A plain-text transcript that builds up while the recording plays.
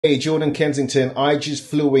Hey, Jordan Kensington. I just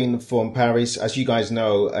flew in from Paris. As you guys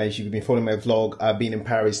know, as you've been following my vlog, I've been in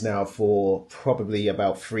Paris now for probably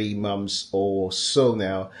about 3 months or so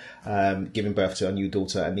now, giving birth to a new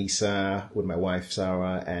daughter, Anissa, with my wife,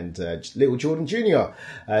 Sarah, and little Jordan Jr.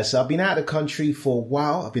 So I've been out of the country for a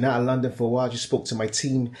while. I've been out of London for a while. I just spoke to my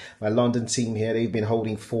team, my London team here. They've been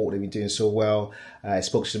holding fort. They've been doing so well. I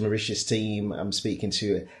spoke to the Mauritius team. I'm speaking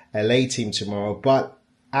to LA team tomorrow, but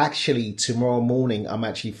actually, tomorrow morning, I'm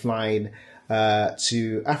actually flying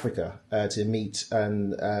to Africa to meet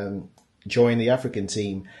and join the African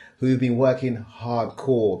team who've been working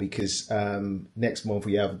hardcore because next month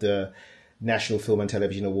we have the National Film and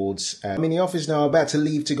Television Awards. I'm in the office now, about to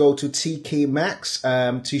leave to go to TK Maxx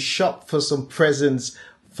to shop for some presents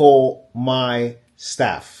for my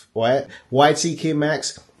staff. Right? Why TK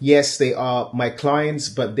Maxx? Yes, they are my clients,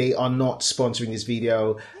 but they are not sponsoring this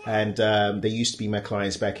video. And they used to be my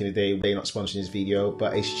clients back in the day. They're not sponsoring this video,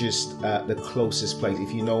 but it's just the closest place.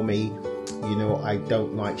 If you know me, you know I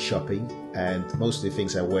don't like shopping. And most of the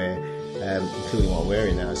things I wear, including what I'm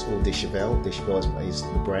wearing now, is all Dechavel. Dechavel is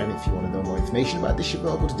the brand. If you want to know more information about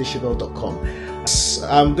Dechavel, go to dechavel.com.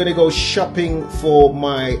 I'm going to go shopping for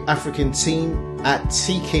my African team at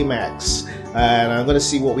TK Maxx. And I'm going to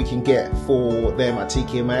see what we can get for them at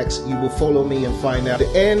TK Maxx. You will follow me and find out.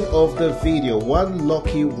 At the end of the video, one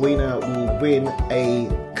lucky winner will win a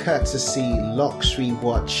courtesy luxury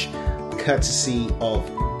watch, courtesy of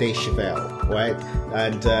Dechavel, right?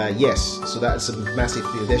 And yes, so that's a massive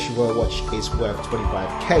deal. Dechavel watch is worth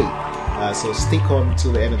 25k. So stick on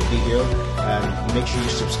till the end of the video and make sure you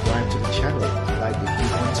subscribe to the channel. Like if you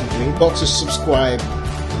want to win, got to subscribe,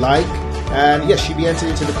 like. And yes, you'll be entered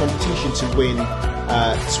into the competition to win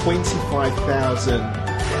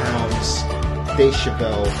 £25,000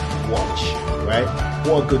 Dechavel watch, right?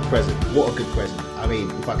 What a good present, what a good present. I mean,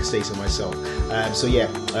 if I could say so myself. So yeah,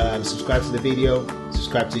 subscribe to the video,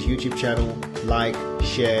 subscribe to his YouTube channel, like,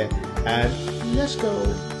 share, and let's go.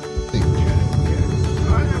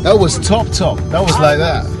 That was top. That was like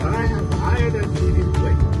that.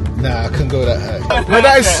 Nah, I couldn't go that high. But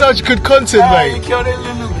that is such good content, mate.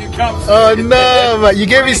 Oh no, man! You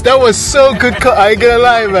gave me that was so good. I ain't gonna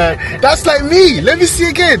lie, man. That's like me. Let me see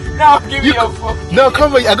again. No, give me your phone. No,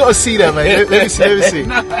 come on. I gotta see that, man. Let me see. Let me see.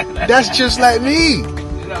 That's just like me.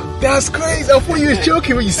 That's crazy. I thought you was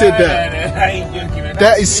joking when you said that. I ain't joking, man.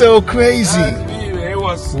 That is so crazy. It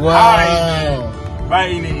was wow.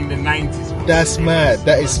 Buying it in the 90s. That's mad.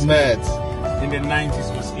 That is mad. In the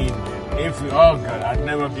 90s was in. If we all got, I'd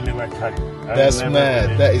never believe I carried. That's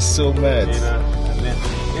mad. That is so mad. You know, and then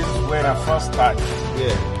this is when I first started.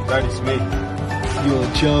 Yeah. That is me. You're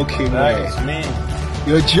joking, that mate. That is me.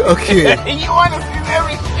 You're joking. You want to see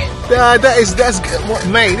everything? Nah, that's good.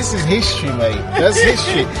 Mate, this is history, mate. That's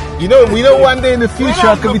history. You know, we know one day in the future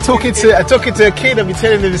I could be talking to a kid and be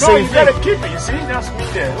telling them the same thing. You gotta keep it. You see, that's me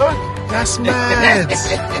there. Look. That's mad.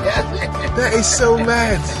 That is so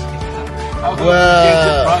mad.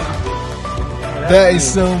 Wow. That is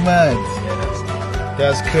so mad.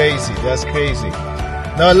 That's crazy. That's crazy.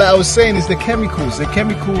 Now, like I was saying, it's the chemicals. The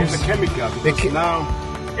chemicals. It's the chemical. Now,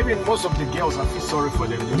 even most of the girls, I feel sorry for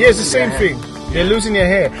them. Yeah, it's the same thing. Yeah. They're losing their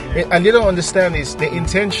hair. Yeah. And they don't understand is they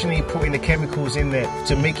intentionally putting the chemicals in there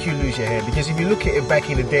to make you lose your hair. Because if you look at it back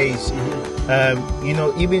in the days, you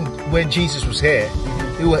know, even when Jesus was here,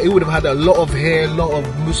 he would have had a lot of hair, a lot of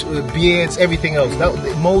beards, everything else.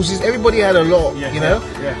 Moses, everybody had a lot, you know?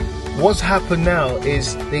 Yeah. What's happened now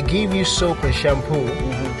is they give you soap and shampoo,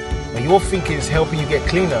 and you're thinking it's helping you get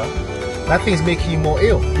cleaner. That thing's making you more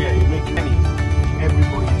ill. Yeah, you make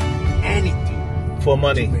everybody, anything for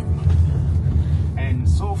money. And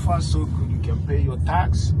so far, so good. You can pay your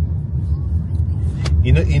tax.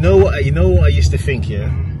 You know what I used to think. Yeah,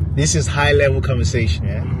 this is high level conversation.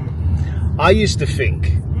 Yeah, I used to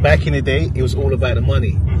think back in the day it was all about the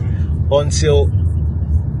money until.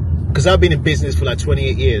 Because I've been in business for like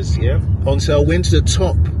 28 years, yeah? Until I went to the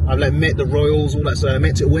top, I've like met the royals, all that stuff. I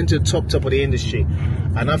went to the top of the industry.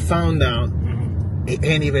 And I found out it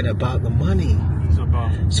ain't even about the money. It's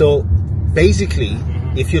about... So basically,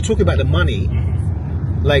 if you're talking about the money,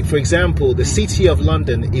 like for example, the City of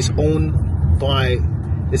London is owned by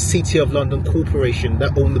the City of London Corporation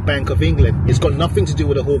that own the Bank of England. It's got nothing to do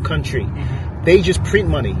with the whole country. They just print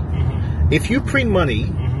money. If you print money,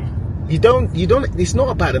 you don't, it's not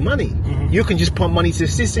about the money. You can just pump money to the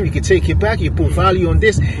system, you can take it back, you put value on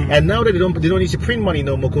this, and now that they don't need to print money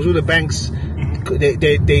no more, because all the banks,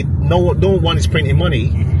 no one is printing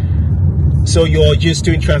money, so you're just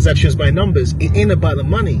doing transactions by numbers. It ain't about the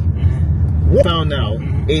money. What I found now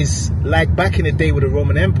is, like back in the day with the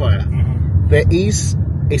Roman Empire, there is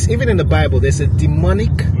it's even in the Bible. There's a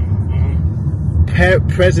demonic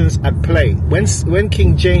presence at play. When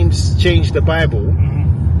King James changed the Bible,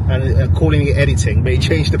 and calling it editing, but he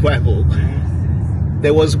changed the Bible.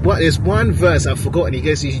 There's one verse I've forgotten. He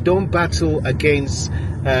goes, "You don't battle against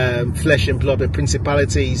flesh and blood, but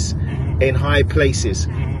principalities in high places."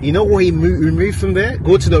 You know what he removed from there?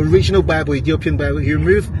 Go to the original Bible, Ethiopian Bible. He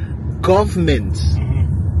removed governments,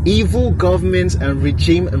 evil governments and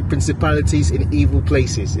regime and principalities in evil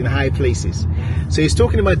places, in high places. So he's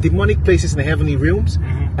talking about demonic places in the heavenly realms,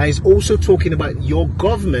 and he's also talking about your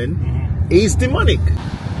government is demonic.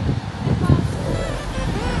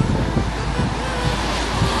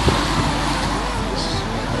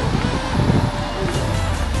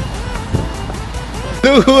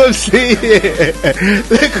 Look who I'm seeing.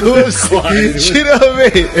 Look who I'm seeing. You know what I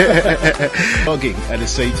mean? Hugging at the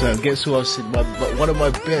same time. Guess who I've seen? One of my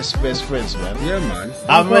best friends, man. Yeah, man.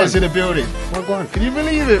 I'm in the building. Well, go on. Can you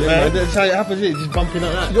believe it, man? That's how it happens. It's just bumping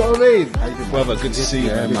like that. You know what I mean? How you doing, Brother, good to see you,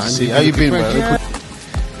 man. man. How you been, man? Yeah.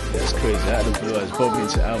 That's crazy. Out of the blue, I was bumping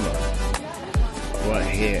into Alma right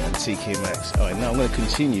here at TK Maxx. Alright, now I'm going to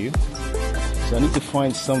continue. So I need to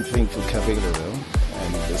find something for Kabila though.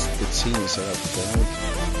 And the team is set up for that.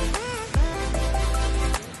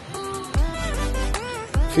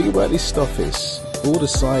 The thing about this stuff is, all the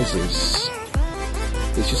sizes,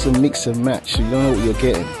 it's just a mix and match, so you don't know what you're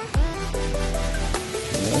getting.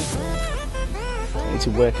 You know? I need to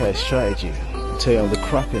work out a strategy. I'll tell you, I'm the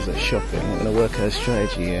crackers at shopping. I'm going to work out a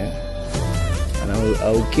strategy, yeah? And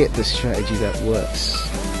I'll get the strategy that works.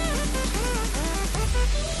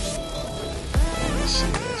 Let me see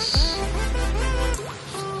this.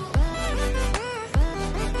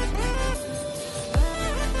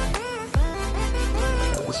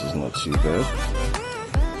 This is not too bad.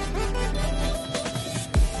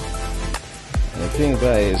 And the thing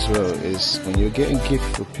about it as well is when you're getting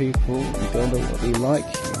gifts for people, you don't know what they like,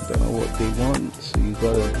 you don't know what they want, so you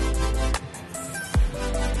gotta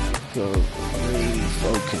really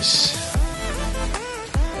focus.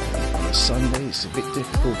 On a Sunday, it's a bit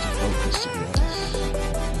difficult to focus, to be honest.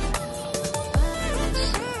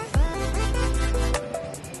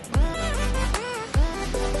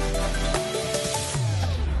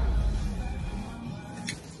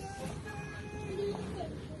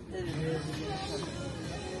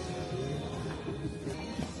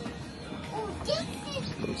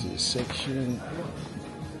 Go to this section.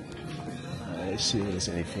 Let's see if there's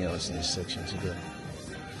anything else in this section to go.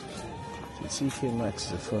 The TK Maxx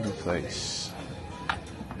is a funny place.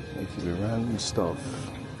 It could be random stuff.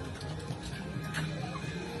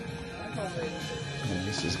 And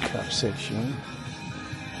this is cap section.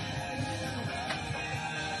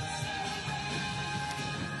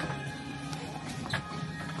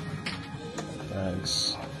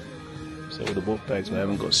 Bags. So with the bulk bags, we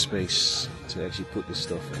haven't got space to actually put this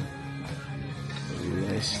stuff in. It'd be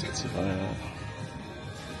nice to find out.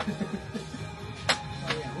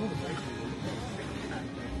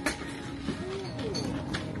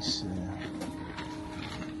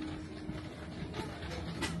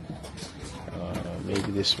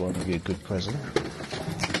 Maybe this one would be a good present.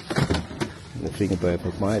 And the thing about if I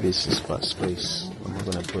buy this is about space. I'm not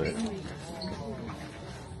going to put it.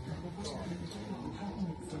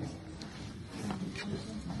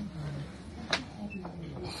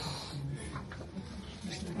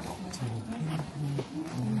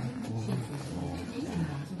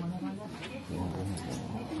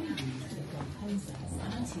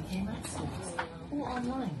 Or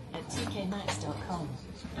online at tkmaxx.com.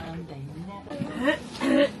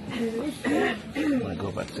 I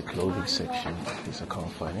go back to the clothing section because I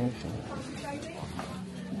can't find anything.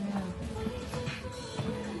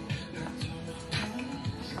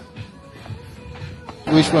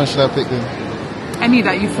 Which one should I pick then? Any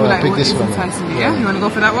that you feel like pick this is one. enticing you, yeah? You want to go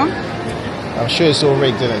for that one? I'm sure it's all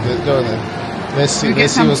rigged, isn't it? Go on then. Let's see. You get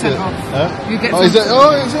Let's see what's 10% the. off. Huh? You get Oh, is that?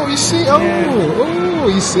 Oh, is that what you see? Oh, oh,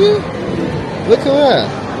 you see? Look at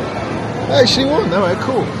that. I actually won. All right,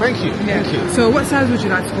 cool. Thank you. Yeah. Thank you. So what size would you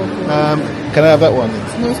like to go for? Can I have that one?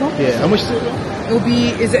 Small one? Yeah. How much is it? It'll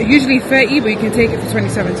be, is it usually 30, but you can take it for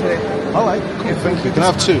 27 today. All right. Cool. Thank you. Can I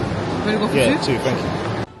have two? You want to go for Yeah, two? two. Thank you.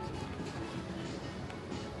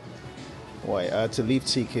 Right, I had to leave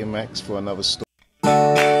TK Maxx for another store.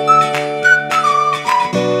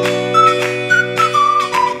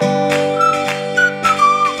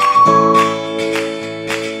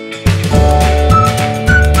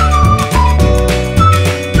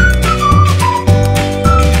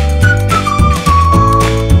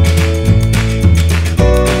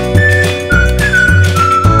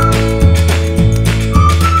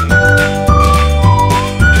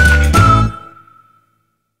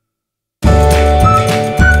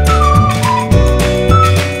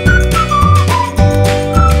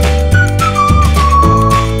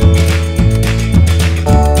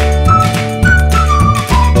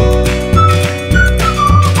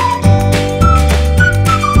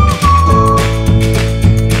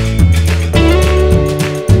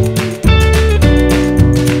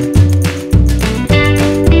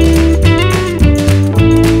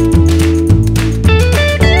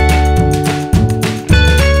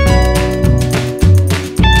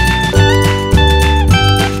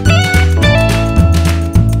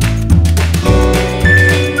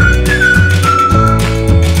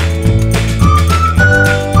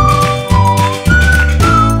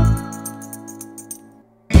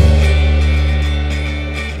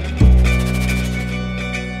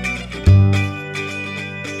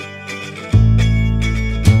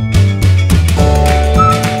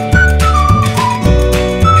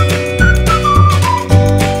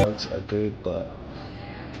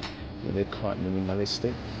 they're quite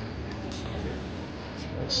minimalistic.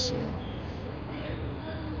 Let's see.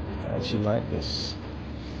 I actually like this.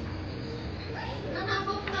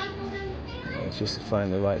 It's just to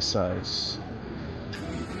find the right size.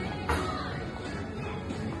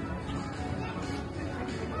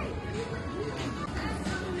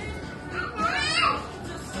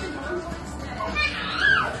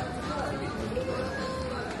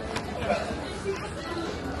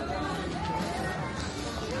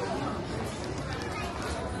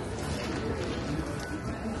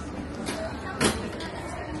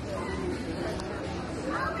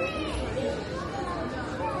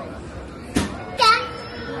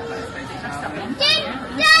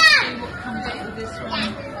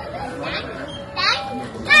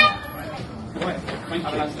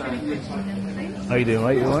 How you doing,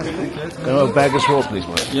 mate? You alright? Can I have a bag as well, please,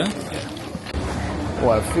 mate? Yeah?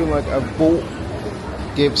 Well, I feel like I've bought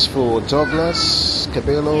gifts for Douglas,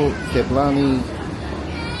 Cabello, Keblani,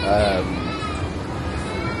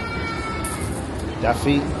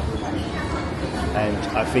 Daffy, and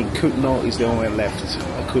I think Kutlo is the only one left.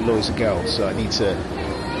 Kutlo is a girl, so I need to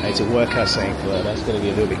work out something for her. That's going to be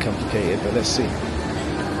a little bit complicated, but let's see.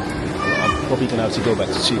 I'm probably going to have to go back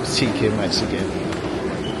to TK Maxx again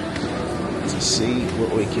to see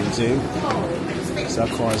what we can do. So I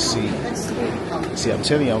can't see. See, I'm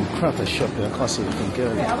telling you, I'm crap at shopping. I can't see anything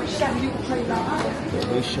good. But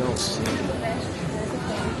we shall see.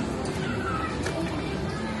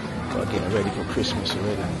 Got getting ready for Christmas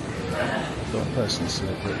already. Don't personally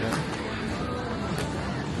celebrate that.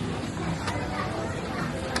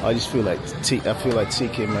 I just feel like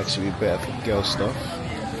TK Maxx would be better for girl stuff.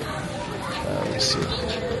 Let's see.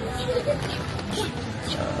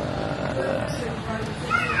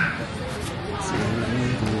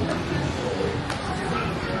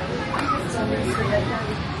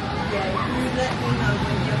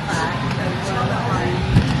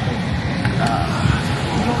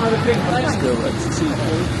 Let's go back to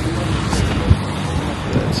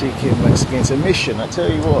TK Maxx against a mission. I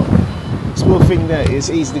tell you what, this little thing there is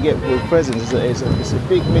easy to get for presents. It's a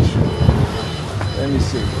big mission. Let me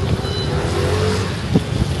see.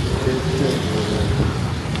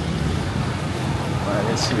 Alright,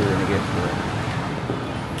 let's see what we're gonna get for it.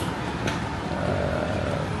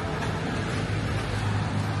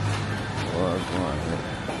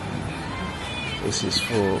 This is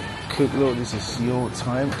for Kutlo. This is your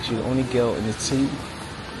time because you're the only girl in the team,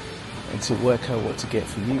 and to work out what to get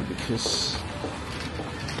for you, because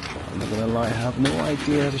I'm not gonna lie, I have no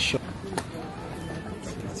idea how to shop.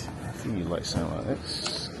 I think you like something like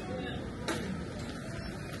this.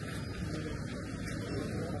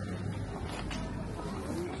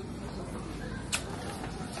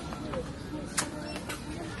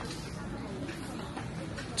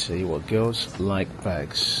 Tell you what, girls like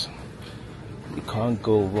bags. You can't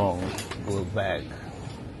go wrong with a bag.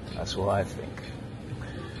 That's what I think.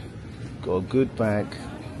 Got a good bag,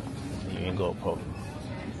 you ain't got a problem.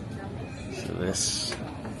 So let's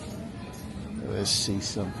see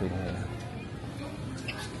something here.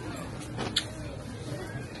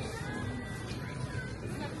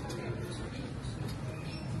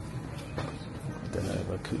 I don't know if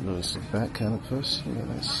I could notice that kind of person. Yeah,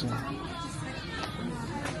 let's see.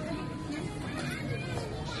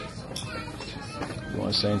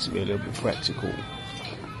 I'm saying to be a little bit practical.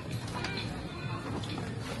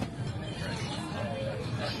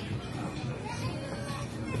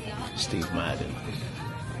 Steve Madden.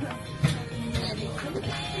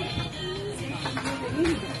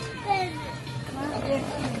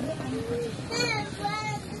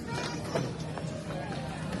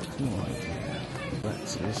 Back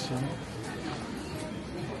to this one.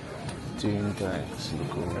 Dune bags,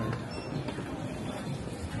 look around.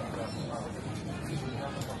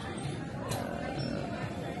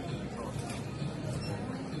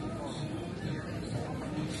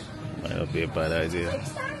 Might not be a bad idea.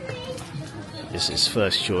 This is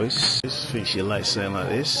first choice. I think she likes something like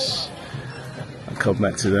this. I'll come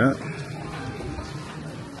back to that.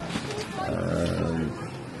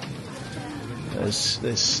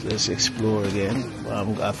 Let's explore again.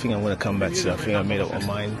 I think I'm going to come back to that. I think I made up my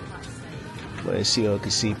mind. But let's see what I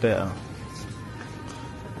can see better.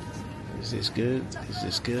 Is this good? Is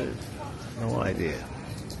this good? No idea.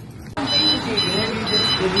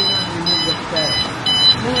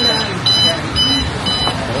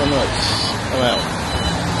 Well,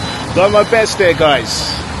 done my best there,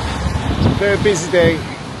 guys. It's a very busy day.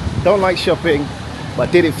 Don't like shopping, but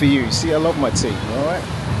I did it for you. See, I love my team. All right.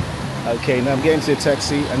 Okay, now I'm getting to a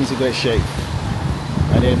taxi. I need to go to shape,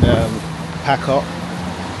 and then pack up,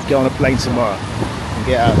 get on a plane tomorrow, and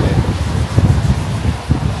get out there.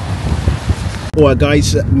 Alright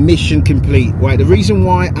guys, mission complete. Right, the reason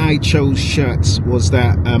why I chose shirts was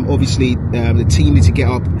that obviously the team need to get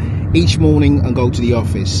up each morning and go to the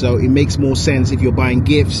office, so it makes more sense if you're buying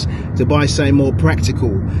gifts to buy something more practical.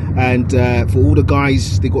 And for all the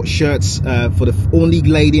guys, they got shirts. For the only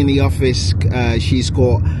lady in the office, she's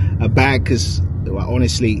got a bag because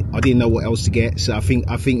honestly I didn't know what else to get. So I think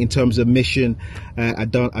in terms of mission, I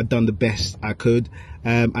done the best I could.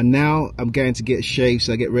 And now I'm going to get shaved,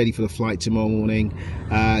 so I get ready for the flight tomorrow morning.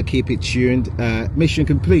 Keep it tuned. Mission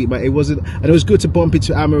complete. But it wasn't, and it was good to bump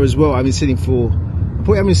into Amma as well. I've been sitting for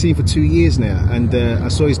 2 years now, and I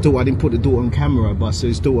saw his daughter. I didn't put the daughter on camera, but I saw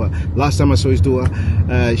his daughter. Last time I saw his daughter,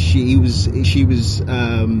 she was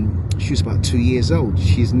about 2 years old.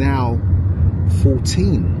 She's now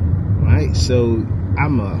 14, right? So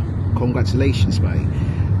Amma, congratulations, mate.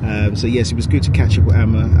 So yes, it was good to catch up with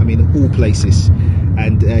Amma. I mean, all places.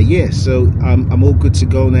 And yeah, so I'm all good to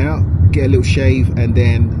go now. Get a little shave and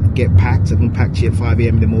then get packed. I'm packed here at 5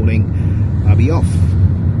 AM in the morning. I'll be off.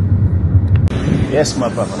 Yes, my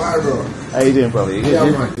brother. Hi, bro. How you doing, brother? You good? Yeah,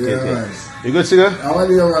 man. Good, Yeah, good. man. You good to go?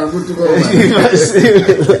 I'm good to go, man.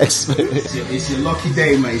 It's your lucky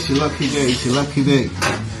day, mate. It's your lucky day. It's your lucky day.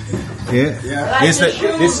 Yeah. Yeah.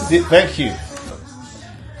 Thank you.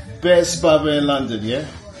 Best barber in London, yeah?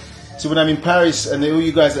 So when I'm in Paris and all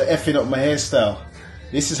you guys are effing up my hairstyle,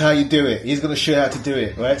 this is how you do it. He's going to show you how to do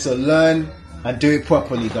it, right? So learn and do it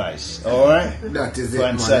properly, guys. All right? That is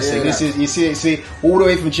fantastic. It, man. Yeah, this is, you see, all the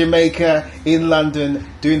way from Jamaica in London,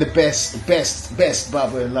 doing the best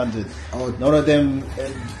barber in London. Oh. None of them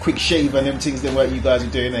quick shave and them things that what you guys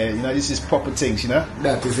are doing there. You know, this is proper things, you know?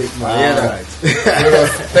 That is it, man. All Yeah, right.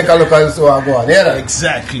 Take a look and so I go on. Yeah, that.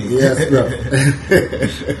 Exactly. Yes, bro.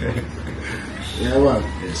 Yeah, man.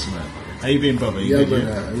 Yes, man. How you been, brother? You Yeah, good,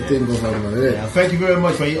 brother. Everything goes on, man. Yeah. Yeah, thank you very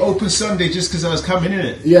much, man. You opened Sunday just because I was coming,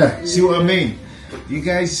 innit? Yeah. See what I mean? You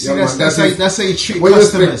guys, see, Yeah, that's man, how you treat where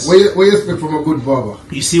customers. you speak from a good barber.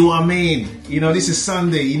 You see what I mean? You know, this is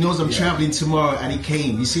Sunday. He knows I'm traveling tomorrow, and he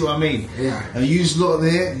came. You see what I mean? Yeah. And you lot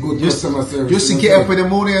there, Good customer service. just to get up in the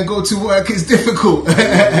morning and go to work is difficult. Not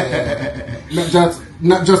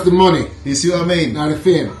just the money. You see what I mean? Not the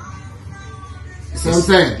fame. You see what I'm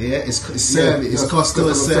saying? Yeah, it's service. It's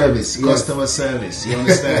customer service. Yes. Customer service. You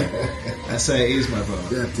understand? That's how it is, my brother.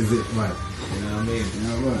 That is it, man. You know what I mean?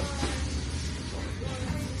 Yeah, man.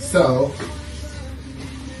 So,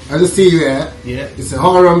 I just see you there. Yeah. It's a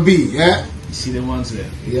R&B, yeah? You see the ones there?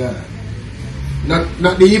 Yeah. Not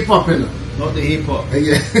the hip hop, you know. Not the hip hop.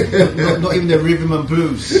 Yeah. not even the rhythm and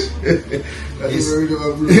blues. That's the rhythm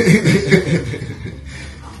and blues.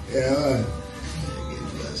 Yeah, man.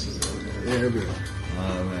 Yeah, bro.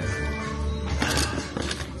 Alright.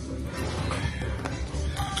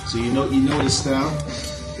 So you know the style.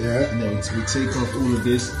 Yeah. You know, we take off all of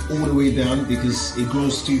this all the way down because it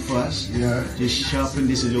grows too fast. Yeah. Just sharpen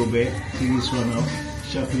this a little bit. Clean this one up.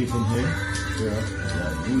 Sharpen it from here.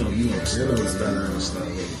 Yeah. You know the style. You know the style.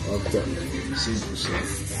 Okay. Simple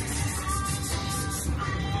stuff.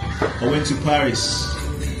 I went to Paris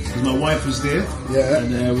because my wife was there. Yeah.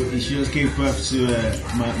 And she just gave birth to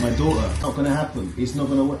my daughter. Not gonna happen. It's not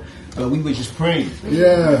gonna work. But we were just praying.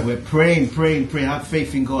 Yeah. We're praying. Have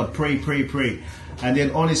faith in God. Pray. And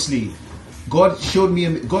then honestly, God gave me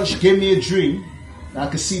a dream that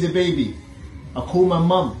I could see the baby. I called my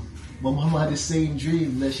mum. My mum had the same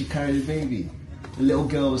dream that she carried the baby. The little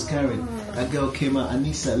girl was carried. That girl came out,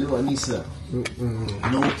 little Anissa.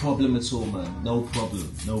 No problem at all, man. No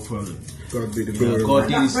problem. God be the You know, glory. God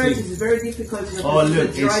did That his birth thing. is very difficult. Oh look,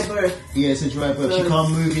 it's a dry birth. Yeah, it's a dry birth. She So can't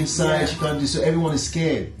move inside. yeah. She can't do. So everyone is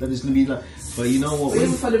scared that it's gonna be like. But you know what?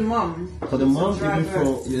 Even for the mum. For the mom, dry even for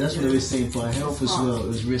birth. that's what they were saying for her health as well. It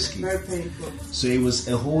was risky. Very painful. So it was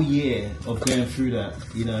a whole year of going through that.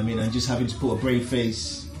 You know what I mean? And just having to put a brave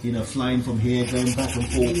face. You know, flying from here, going back and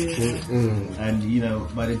forth. And you know,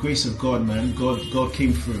 by the grace of God, man, God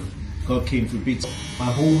came through. God came through big time. My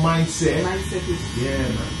whole mindset. Mindset is Yeah,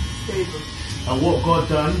 man. stable. And what God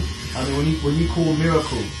done, I mean, when you call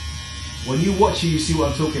miracle, when you watch it, you see what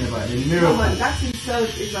I'm talking about. The miracle. No, but that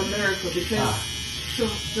itself is a miracle because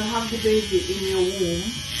to have the baby in your womb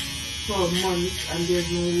for months and there's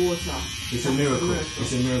no water. It's a miracle.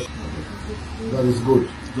 It's a miracle. That is good.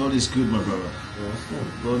 God is good, my brother.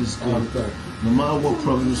 God is good. Okay. No matter what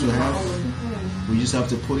problems we have, we just have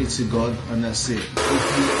to put it to God, and that's it. If you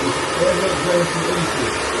ever go through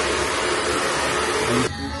anything,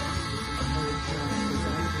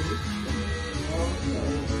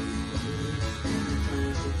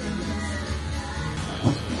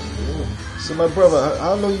 so my brother,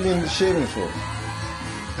 how long you been shaving for?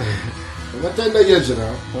 What time that you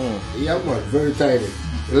know? Yeah, man, very tiny.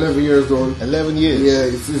 11 years old. 11 years. Yeah,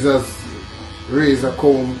 his scissors, razor,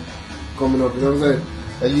 comb, coming up. You know what I'm saying?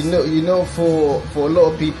 And you know, for a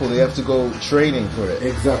lot of people, they have to go training for it.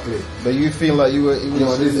 Exactly. But you feel like you were.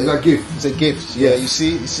 No, this is a gift. It's a gift. Yeah, you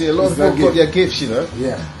see, a lot It's of a people got gift. their gifts, you know.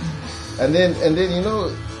 Yeah. And then you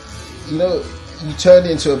know, you turned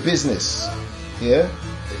it into a business. Yeah.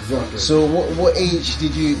 Exactly. So what age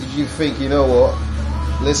did you think, you know what?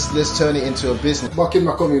 Let's turn it into a business. Back in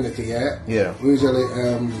my community, yeah. Yeah. We usually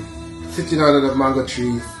sitting under the mango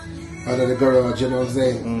trees, under the garage, you know what I'm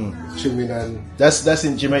saying? Trimming and That's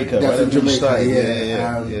in Jamaica. that's right? in Jamaica, Started.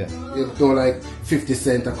 yeah. Yeah. You know, like 50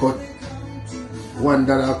 cent a cut, $1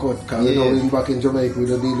 a cut. Cause you know, Yeah. back in Jamaica we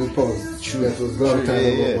don't deal with pounds. True. That was a long True, time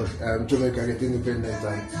yeah, ago. But Jamaica get independent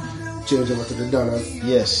and change over to the dollars.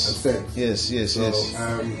 Yes. And cents. Yes.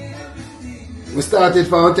 So, we started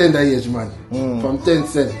from tender age, man. From 10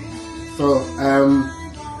 cents. So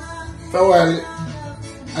for a while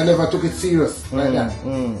I never took it serious like that.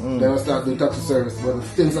 Then I started doing taxi service. But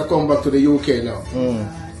since I come back to the UK now,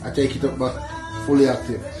 I take it up back fully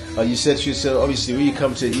active. You said to yourself, obviously, when you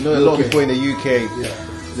come to, you know, a lot of people in the UK,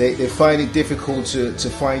 Yeah. they find it difficult to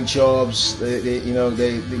find jobs. They you know,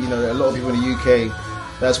 a lot of people in the UK.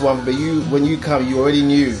 That's one. But when you come, you already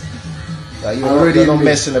knew. You're not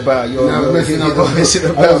messing about. You're not messing about.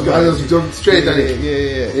 I just jumped straight at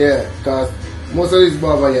it. Yeah. Because most of these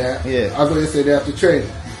barber, Yeah. as they say, they have to train.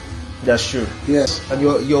 That's true. Yes. And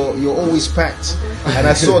you're always packed. And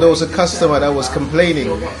I saw there was a customer that was complaining.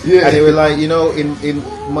 Yeah. And they were like, you know, in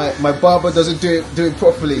my barber doesn't do it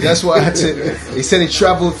properly. That's why I had to. He said he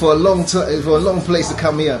travelled for a long place to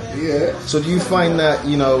come here. Yeah. So do you find that,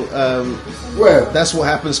 you know, Well, that's what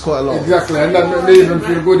happens quite a lot? exactly, and that made me even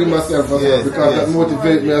feel good in myself as well, because that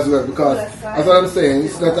motivates me as well. Because as what I'm saying,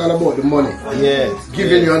 it's not all about the money. Yeah.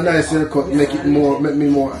 Giving you a nice haircut make me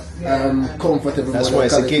more comfortable. That's why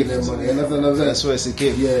it's a gift. Money. And that's what I'm saying. That's why it's a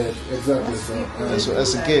gift. Yeah, exactly. So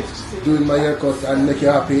That's a gift. doing my haircut and make you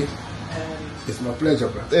happy, it's my pleasure,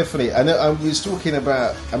 bro. Definitely. I know. We was talking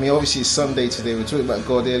about. I mean, obviously it's Sunday today. We were talking about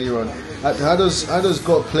God earlier on. How does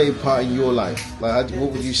God play a part in your life? Like,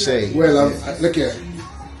 what would you say? Well, look here.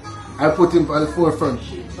 I put him at the forefront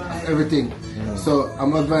of everything. So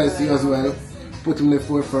I'm advising you as well. Put him in the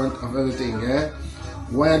forefront of everything. Yeah.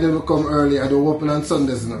 Why I don't come early? I don't open on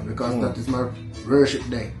Sundays now because that is my worship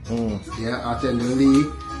day. Yeah. I attend the Lee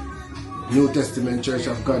New Testament Church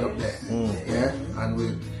of God up there. Yeah. And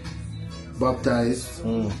we baptized.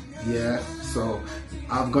 Yeah. So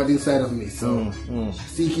I've got inside of me. So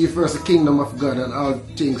seek ye first the kingdom of God, and all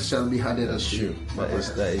things shall be added unto you. That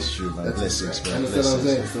is true, man. Blessings, man. Understand what I'm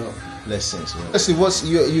saying? So, Blessings, man.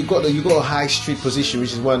 Actually, you got a high street position,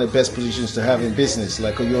 which is one of the best positions to have in business.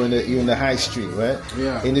 Like you're in the high street, right?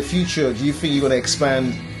 Yeah. In the future, do you think you're going to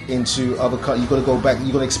expand into other countries? You're going to go back.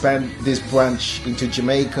 You're going to expand this branch into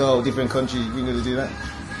Jamaica or different countries? You're going to do that?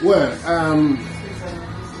 well,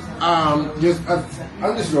 just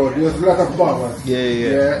on this road, there's a lot of barbers.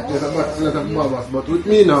 Yeah. There's a lot of barbers. But with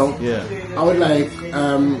me now, I would like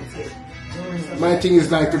my thing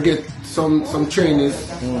is like to get some trainees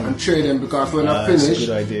and train them, because when I finish, that's a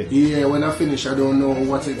good idea. Yeah, when I finish, I don't know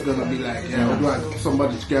what it's gonna be like. Yeah, I would want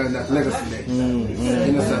somebody to carry that legacy there.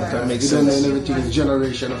 You know, That makes you don't know, sense. and everything is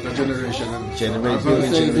generation after generation. And Generation, so I'm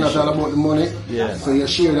saying it's not all about the money. Yeah. So you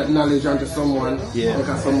share that knowledge onto someone, Yeah.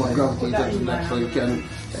 because someone gravitates to that, so you can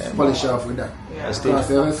polish off with that. That's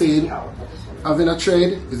Because I'm saying, having a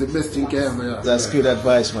trade is the best thing you can ever have. That's good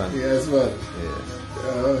advice, man. Yeah, as well.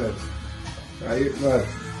 Yeah. Alright. Right, man.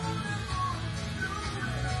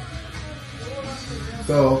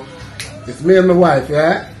 So, it's me and my wife,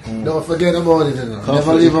 yeah? Don't forget about it, you know.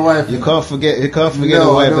 Never leave a wife. You can't forget. You can't forget No,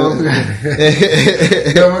 the wife. don't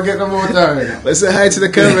Don't forget about her. Let's say hi to the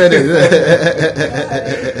camera. Then.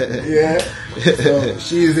 Yeah. So,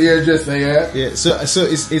 she's the hairdresser, yeah? Yeah. So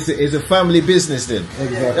it's a family business then.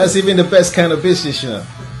 Exactly. That's even the best kind of business, you know.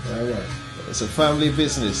 Alright. It's a family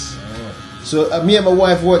business. So me and my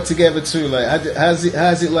wife work together too. Like, how's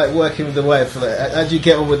it like working with the wife? Like, how do you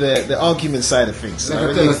get on with the argument side of things? Let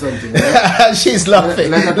me tell you something. Yeah? She's laughing.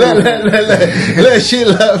 Let She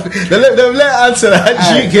laugh. Let her answer that.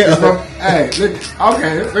 How do you get on? Hey, look,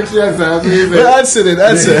 okay, let's answer.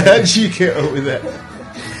 Answer it. How do you get on with that?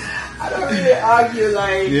 I don't really argue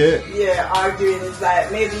like Yeah. arguing is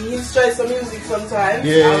like maybe he's tries some music sometimes.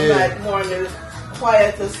 Yeah, I'm yeah. like more on the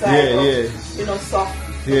quieter side Yeah, of, yeah. you know, soft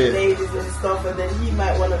for Yeah. ladies and stuff, and then he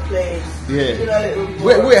might want to play, Yeah. you know, a little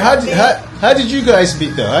more. Wait. How did you guys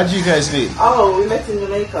meet though? How did you guys meet? Oh, we met in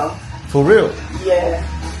Jamaica. For real? Yeah.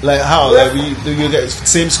 Like how? Like do you get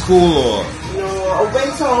same school or? No, I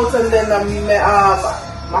went out and then I met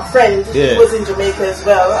my friend Yeah. was in Jamaica as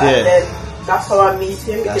well, Yeah. and then that's how I meet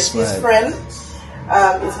him because That's his mad. friend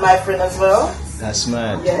is my friend as well. That's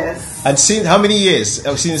mad. Yes. And since how many years?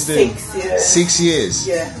 Since the 6 years. 6 years.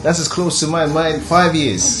 Yeah. That's as close to mine. Mine 5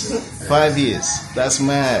 years. 5 years. That's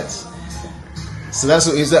mad. So that's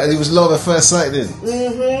what is that? It was love at first sight then.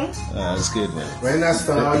 That's good, man. When I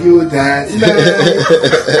saw you that night,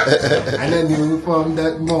 and I knew from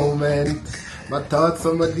that moment, my thoughts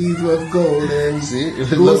some of these were golden. See, it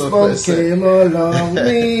was love at Goosebumps first sight. came along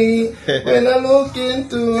me when I look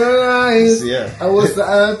into her eyes. Yeah. I was so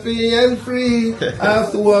happy and free. I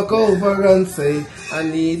have to walk over and say, I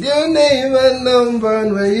need your name and number,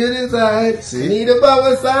 and where you reside. See? I need a by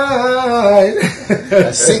my side.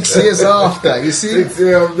 6 years after, you see? 6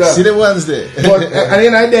 years after. See the ones there. But and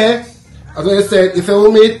then I there, as I said, if I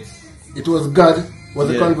will meet, it was God, was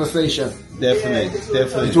the Yeah. conversation. Definitely,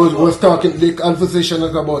 definitely. It was talking, the conversation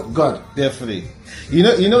was about God. Definitely.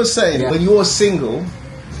 You know saying, Yeah. when you're single,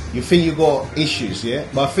 you think you got issues, yeah?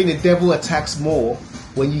 But I think the devil attacks more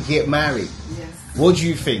when you get married. Yes. What do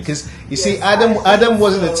you think? Because you see, Yes, I Adam think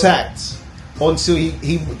wasn't so. attacked until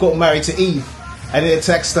he got married to Eve, and the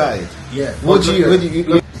attack started. Yeah. What do you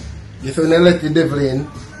Look, if you don't let the devil in,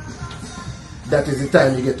 that is the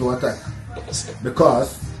time you get to attack.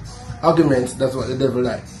 Because arguments, that's what the devil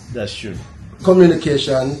likes. That's true.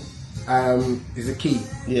 Communication is the key.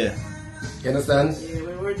 Yeah. You understand? Yeah,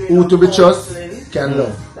 when we were doing Who our to be trust counseling, can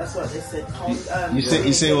love. that's what they said.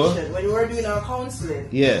 You say what? communication. When we were doing our counseling,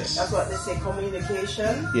 Yes. that's what they say.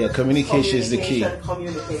 Communication. Yeah. Communication is the key.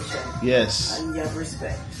 Communication. Yes. And you have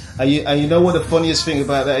respect. And you know what the funniest thing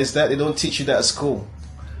about that is that they don't teach you that at school.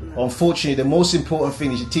 Unfortunately, the most important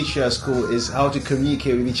thing they should teach you at school is how to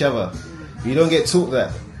communicate with each other. You don't get taught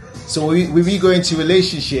that. So when we go into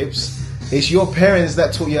relationships, it's your parents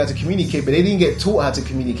that taught you how to communicate, but they didn't get taught how to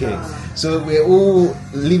communicate. So we're all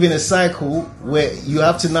living a cycle where you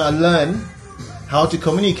have to now learn how to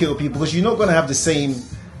communicate with people, because you're not going to have the same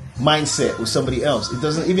mindset with somebody else. It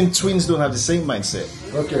doesn't. Even twins don't have the same mindset.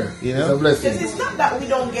 Okay. You know? It's a blessing. Because it's not that we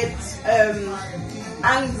don't get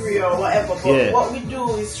angry or whatever, but Yeah. what we do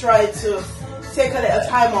is try to take a little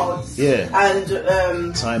time out Yeah.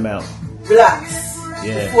 and Time out. relax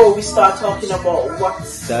Yeah. before we start talking about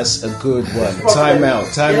what's That's a good one. problem. Time out.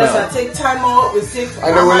 Time Yes, out. I take time out. We sit.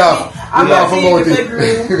 And then we laugh. I We might laugh be in about the it.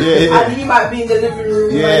 bedroom, Yeah, yeah. and he might be in the living room,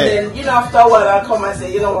 Yeah. and then after a while I'll come and say,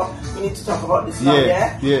 you know what, we need to talk about this now, Yeah,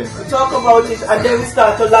 yeah? yeah. We talk about it, and then we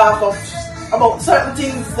start to laugh about certain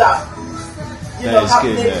things that That is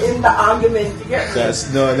happening good, man. in the argument. You get me? That's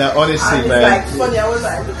no. Now, honestly, And it's man. like funny. I was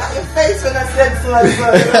like, look at your face when I said so and so.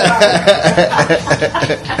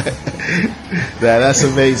 That's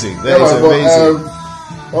amazing. Yeah, That is but, amazing.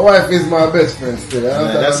 my wife is my best friend still.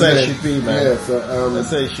 That's how it should be, man. Yeah, so That's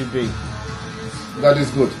how it should be. God is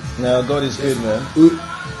good. Now, God is good, man.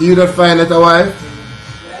 You don't find it a wife,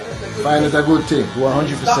 find it a good thing.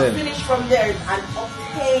 100%. Finish from there and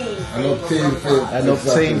obtain. And obtain favor. And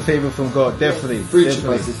obtain favor from God. Definitely. Preach,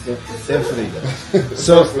 my Definitely. sister. Definitely.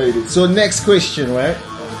 So, First lady. so next question, right?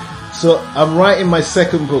 So I'm writing my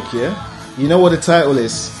second book, yeah? You know what the title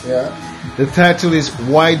is? Yeah. The title is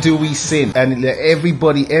Why Do We Sin? And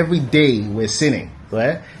everybody, every day we're sinning,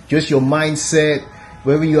 right? Just your mindset,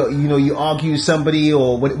 whether you argue with somebody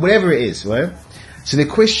or whatever it is, right? So the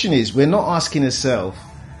question is, we're not asking ourselves,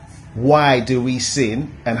 why do we sin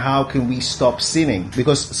and how can we stop sinning?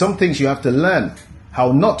 Because some things you have to learn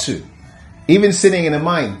how not to, even sinning in the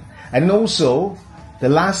mind. And also, the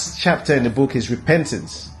last chapter in the book is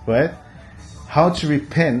repentance, right? How to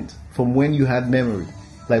repent from when you had memory,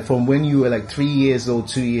 like from when you were like 3 years old,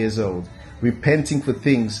 2 years old, repenting for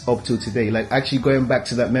things up till today, like actually going back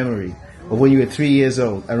to that memory of when you were 3 years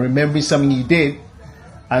old and remembering something you did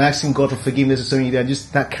and asking God for forgiveness or something you did, and just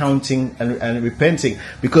start counting and repenting.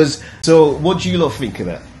 Because, so what do you lot think of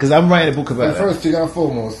that? Because I'm writing a book about And that. first thing and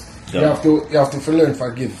foremost, Yeah. you have to learn to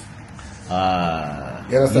forgive. You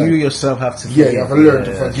understand? You yourself have to Yeah, you have to learn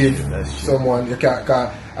to Yeah, forgive that's true. someone. You can't,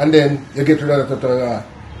 and then you get rid of that.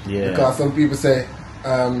 Yeah. Because some people say,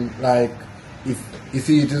 like, it's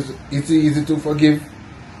easy to forgive,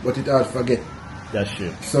 but it's hard to forget. That's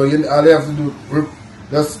true. So all you have to do,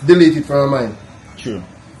 just delete it from your mind. True.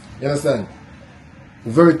 You understand?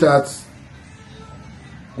 Very thoughts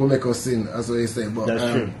will make us sin, as what you say. But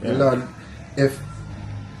That's true, yeah. the Lord, if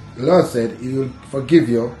the Lord said He will forgive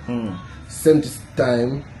you 70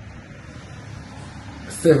 times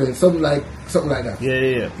 7, something like that.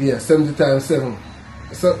 Yeah. Yeah, 70 times 7.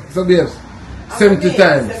 So babes, I 70 mean,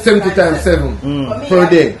 times 70 times times 7 For me, per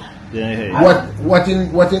day. Yeah. What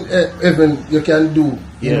in heaven you can do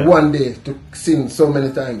in one day to sin so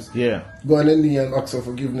many times. Yeah. Go on the knee and ask for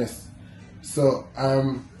forgiveness. So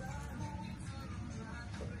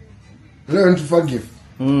learn to forgive.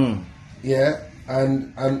 Yeah,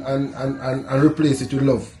 and replace it with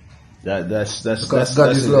love. That's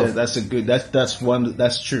God is love. That's a good. That's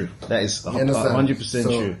true. That is 100%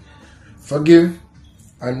 true. Forgive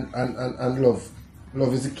and love.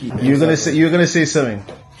 Love is the key. You're gonna say something.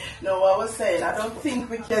 No, I was saying I don't think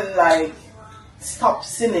we can like stop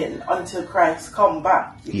sinning until Christ come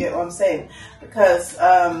back. You get what I'm saying? Because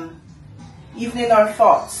even in our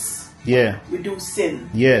thoughts, we do sin.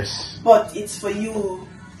 Yes. But it's for you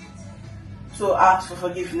to ask for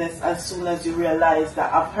forgiveness as soon as you realize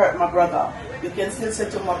that I've hurt my brother. You can still say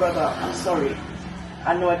to my brother, I'm sorry.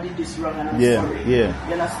 I know I did this wrong and I'm sorry. Yeah.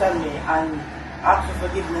 You understand me? And ask for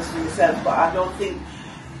forgiveness for yourself. But I don't think,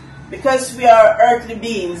 because we are earthly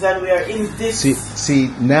beings and we are in this, see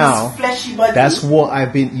now, this fleshy body. That's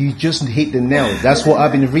what you just hit the nail. That's what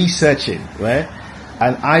I've been researching, right?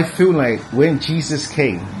 And I feel like when Jesus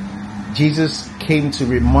came to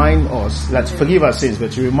remind us, like to forgive our sins,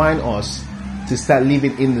 but to remind us to start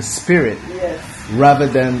living in the spirit rather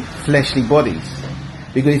than fleshly bodies.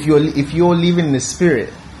 Because if you're living in the spirit,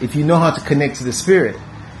 if you know how to connect to the spirit,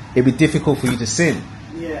 it'd be difficult for you to sin.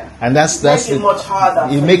 Yeah. And that's make it much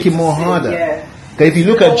harder. You make it more harder. Yeah. Because if you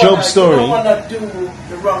look at Job's story, you don't want to do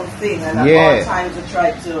the wrong thing, and at all times you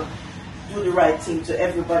try to do the right thing to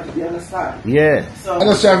everybody. You understand? Yeah. So I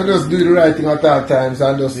just try to just do the right thing at all times,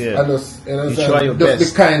 and just you try your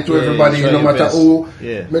best. Be kind to everybody, no matter who.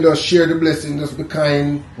 Yeah. May just share the blessing, just be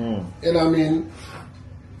kind. You know what I mean?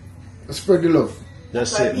 Spread the love.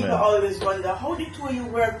 That's why it, people man. always wonder, how the two of you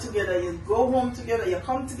work together? You go home together, you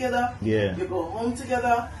come together, you go home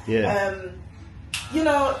together. You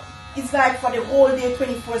know, it's like for the whole day,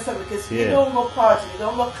 24/7, because we don't go party, we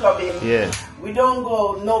don't go clubbing, we don't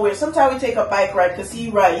go nowhere. Sometimes we take a bike ride because he's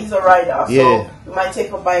a rider, so we might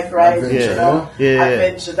take a bike ride,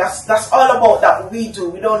 adventure. That's all about that we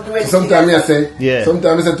do. We don't do anything. Sometimes I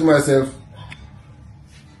say to myself,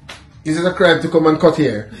 is it a crime to come and cut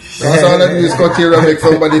here? That's all I do is cut here and make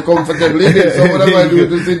somebody comfortable in it. So what am I doing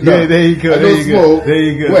to sit down? There you go. I don't smoke. There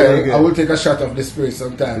you go. Well, I will take a shot of the spirit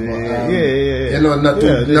sometime. But, you know, not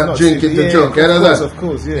drink it to drunk. Of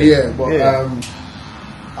course, but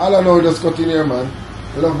all I know is just cut in here, man.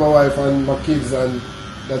 I love my wife and my kids, and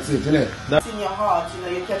that's it, innit? It's in your heart, you know,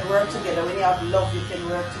 you can work together. When you have love, you can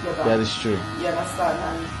work together. That is true. You understand?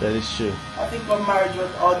 And that is true. I think our marriage was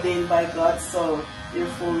ordained by God, so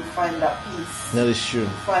therefore we find that peace. That is true. We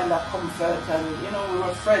find that comfort, and you know, we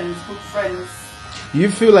were friends, good friends. You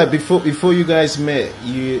feel like before you guys met,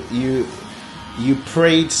 you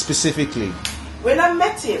prayed specifically? When I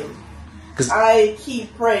met him, I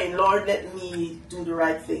keep praying, Lord, let me do the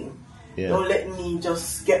right thing. Don't let me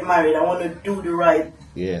just get married. I want to do the right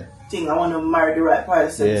thing. I want to marry the right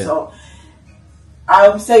person. So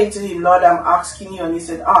I'm saying to him, Lord, I'm asking you, and he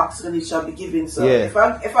said, ask and it shall be given. So if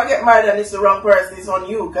I get married and it's the wrong person, it's on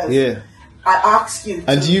you, because I asked you.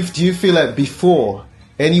 And do you feel like before,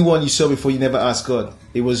 anyone you saw before, you never asked God?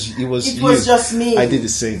 It was just me. I did the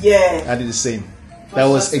same. Yeah, I did the same. That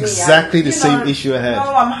was exactly the same issue I had.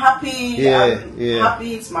 No, I'm happy. I'm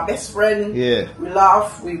happy. It's my best friend. Yeah, we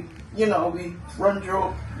laugh. We run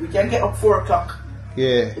joke. We can get up 4 o'clock.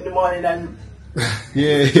 In the morning and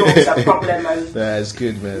jokes a problem. And that's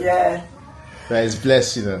good, man. Yeah. That is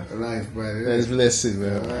blessed, you know. Life, man. That is blessed,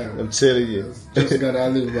 man. I'm telling you. Just gotta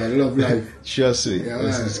live, man. Love life. Trust me.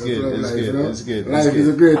 This is good. This is good. This is good. Life is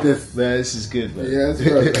the greatest. Man, this is good, man. Yeah, that's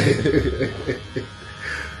right.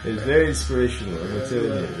 It's very inspirational. I'm telling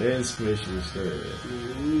you. Very inspirational story,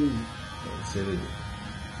 man. I'm telling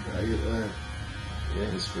you. Yeah,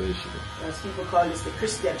 inspirational. As people call this the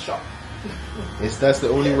Christian shop. That's the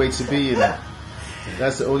only way to be, you know.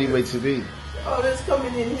 That's the only way to be. Always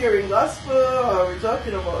coming in hearing gospel, or we're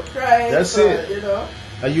talking about Christ. That's it. You know.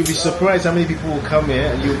 And you'll be surprised how many people will come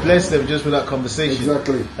here and you'll bless them just with that conversation.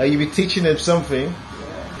 Exactly. You'll be teaching them something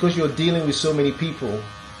because you're dealing with so many people.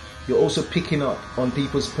 You're also picking up on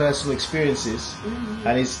people's personal experiences,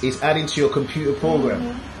 and it's adding to your computer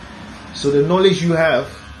program. So the knowledge you have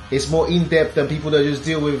is more in depth than people that just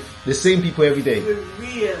deal with the same people every day. It's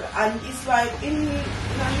real, and it's like in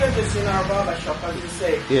our barbershop, as you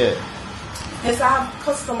say. Yeah. Yes, I have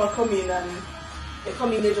customer come in and they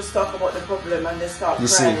come in, they just talk about the problem and they start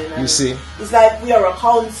crying. You see. It's like we are a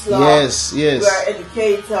counselor. Yes. We are an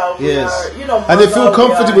educator. We are, mother, and they feel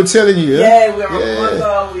comfortable telling you. Yeah, we are a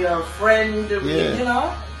mother. We are a friend.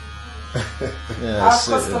 Our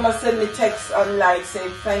customers send me texts and like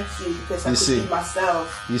saying thank you because I could be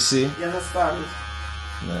myself. You see. You understand?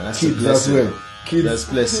 Man, that's a blessing. Kids. That's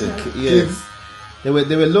blessing. Yeah. Kids. There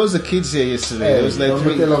were loads of kids here yesterday. Hey, there was like don't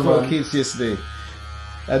 3 tell or 'em, 4 man. kids yesterday.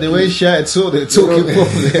 And they were shy talking properly.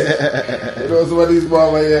 You know, some of these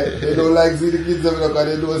mama here, they don't like see the kids them because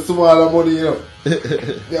they do smaller money, you know.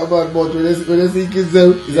 They are bad, but when they see kids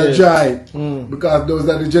them, it's a joy. Because those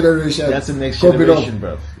are the generation. That's the next coming generation, up.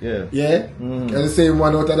 bro. Yeah. Yeah? And the same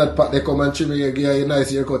one out of that pack, they come and trim you, give you a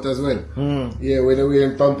nice haircut as well. Yeah, when they're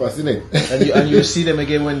wearing pampers, innit? And you see them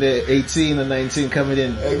again when they're 18 or 19 coming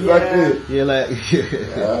in. Exactly. You're like,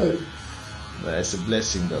 Yeah. that's a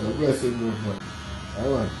blessing, bro. Blessing movement.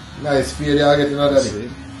 Nice feel you are getting another day.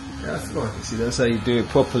 That's good. See, that's how you do it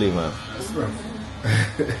properly, man. That's good.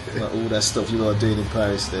 Not all that stuff you are doing in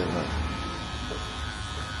Paris there, man.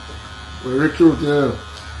 We're recruiting.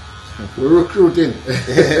 We're recruiting.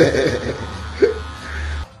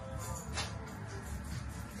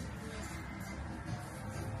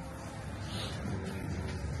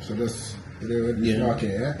 So that's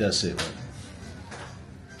okay, yeah? That's it, man.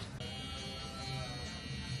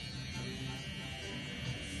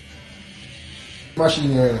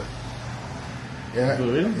 Machine here. Yeah?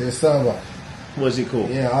 Oh, really? The server. What's it called?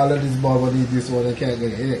 Yeah, all of this barber need this one, they can't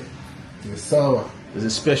get it. The server. There's a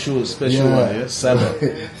special one, yeah?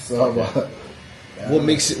 Saba. Server. What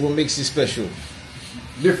makes it special?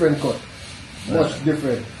 Different cut. Much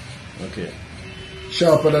different. Okay.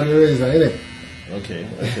 Sharper than the razor, innit? Okay.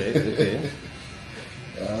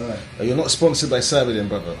 You're not sponsored by Saba then,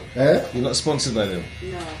 brother? Eh? You're not sponsored by them?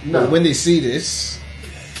 No. But when they see this,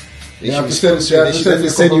 they They should have be to send- sponsored. They should have to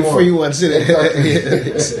send you more. free ones, innit?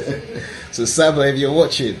 Exactly. So Saba, if you're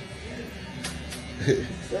watching. Send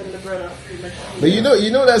the brother. But you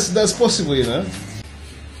know that's possible, you know?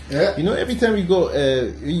 Yeah? You know, every time you go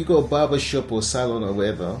a barbershop or salon or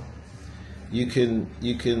whatever, you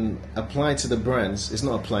can apply to the brands. It's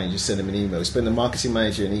not applying, just send them an email. Send the marketing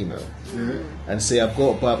manager an email and say, I've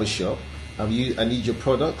got a barbershop, I need your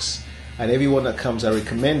products, and everyone that comes, I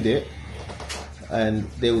recommend it, and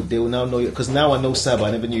they will now know you, because now I know Saba,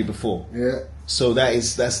 I never knew you before. Yeah. So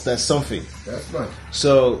that's something. That's right.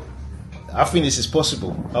 So I think this is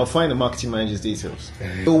possible. I'll find the marketing manager's details.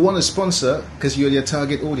 You'll want to sponsor because you're their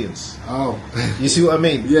target audience. Oh. You see what I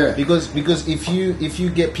mean? Yeah. Because if you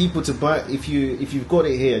get people to buy, if you've got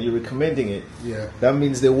it here and you're recommending it, Yeah. that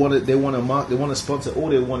means they want to sponsor. All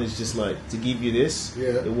they want is just like to give you this.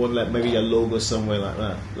 Yeah. They want like maybe a logo somewhere like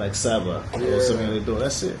that, like Saba or something on the door.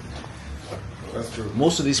 That's it. That's true.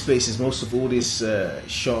 Most of these places, most of all these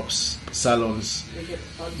shops, salons,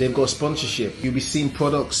 they've got sponsorship. You'll be seeing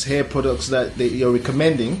products, hair products that you're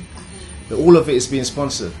recommending, but all of it is being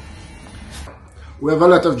sponsored. We have a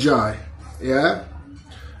lot of joy. Yeah?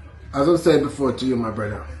 As I said before to you, my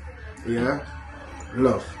brother. Yeah?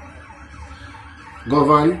 Love.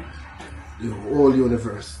 Govern the whole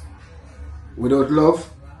universe. Without love,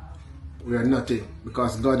 we are nothing,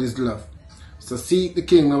 because God is love. So seek the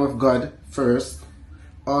kingdom of God first,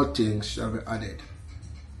 all things shall be added.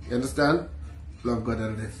 You understand? Love God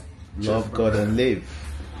and live. Love God and live.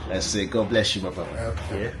 That's it. God bless you, my brother.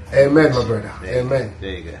 Okay. Amen, my brother. Amen. There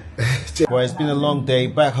you go. Well, it's been a long day.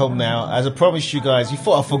 Back home now. As I promised you guys, you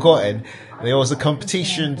thought I'd forgotten. There was a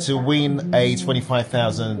competition to win a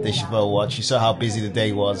 25,000 Dechavel watch. You saw how busy the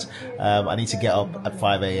day was. I need to get up at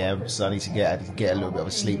 5 a.m. So I need to get a little bit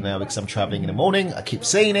of sleep now because I'm traveling in the morning. I keep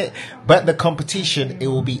saying it. But the competition, it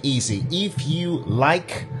will be easy. If you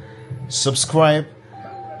like, subscribe,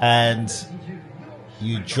 and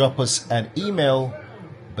you drop us an email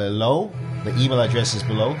below. The email address is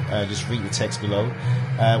below. Just read the text below.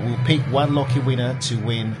 We'll pick one lucky winner to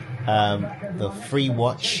win the free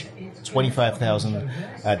watch, 25,000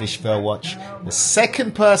 Dechavel watch. The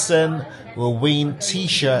second person will win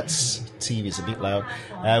t-shirts. TV is a bit loud.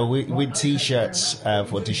 Win t-shirts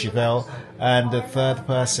for Dechavel, and the third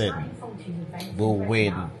person will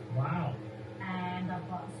win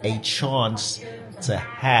a chance to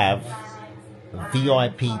have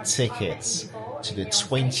VIP tickets to the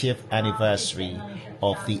 20th anniversary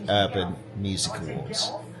of the Urban Music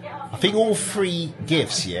Awards. I think all three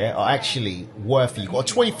gifts here are actually worth it. You've got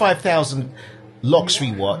a 25,000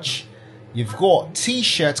 luxury watch. You've got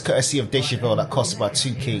t-shirts courtesy of Dechavel that cost about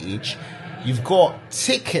 2k each. You've got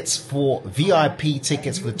tickets for VIP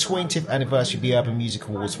tickets for the 20th anniversary of the Urban Music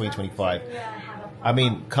Awards 2025. I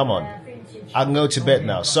mean, come on. I can go to bed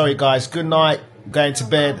now. Sorry guys, good night. I'm going to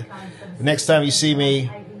bed. The next time you see me,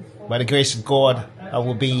 by the grace of God, I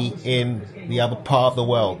will be in the other part of the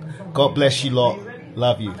world. God bless you lot.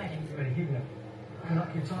 Love you.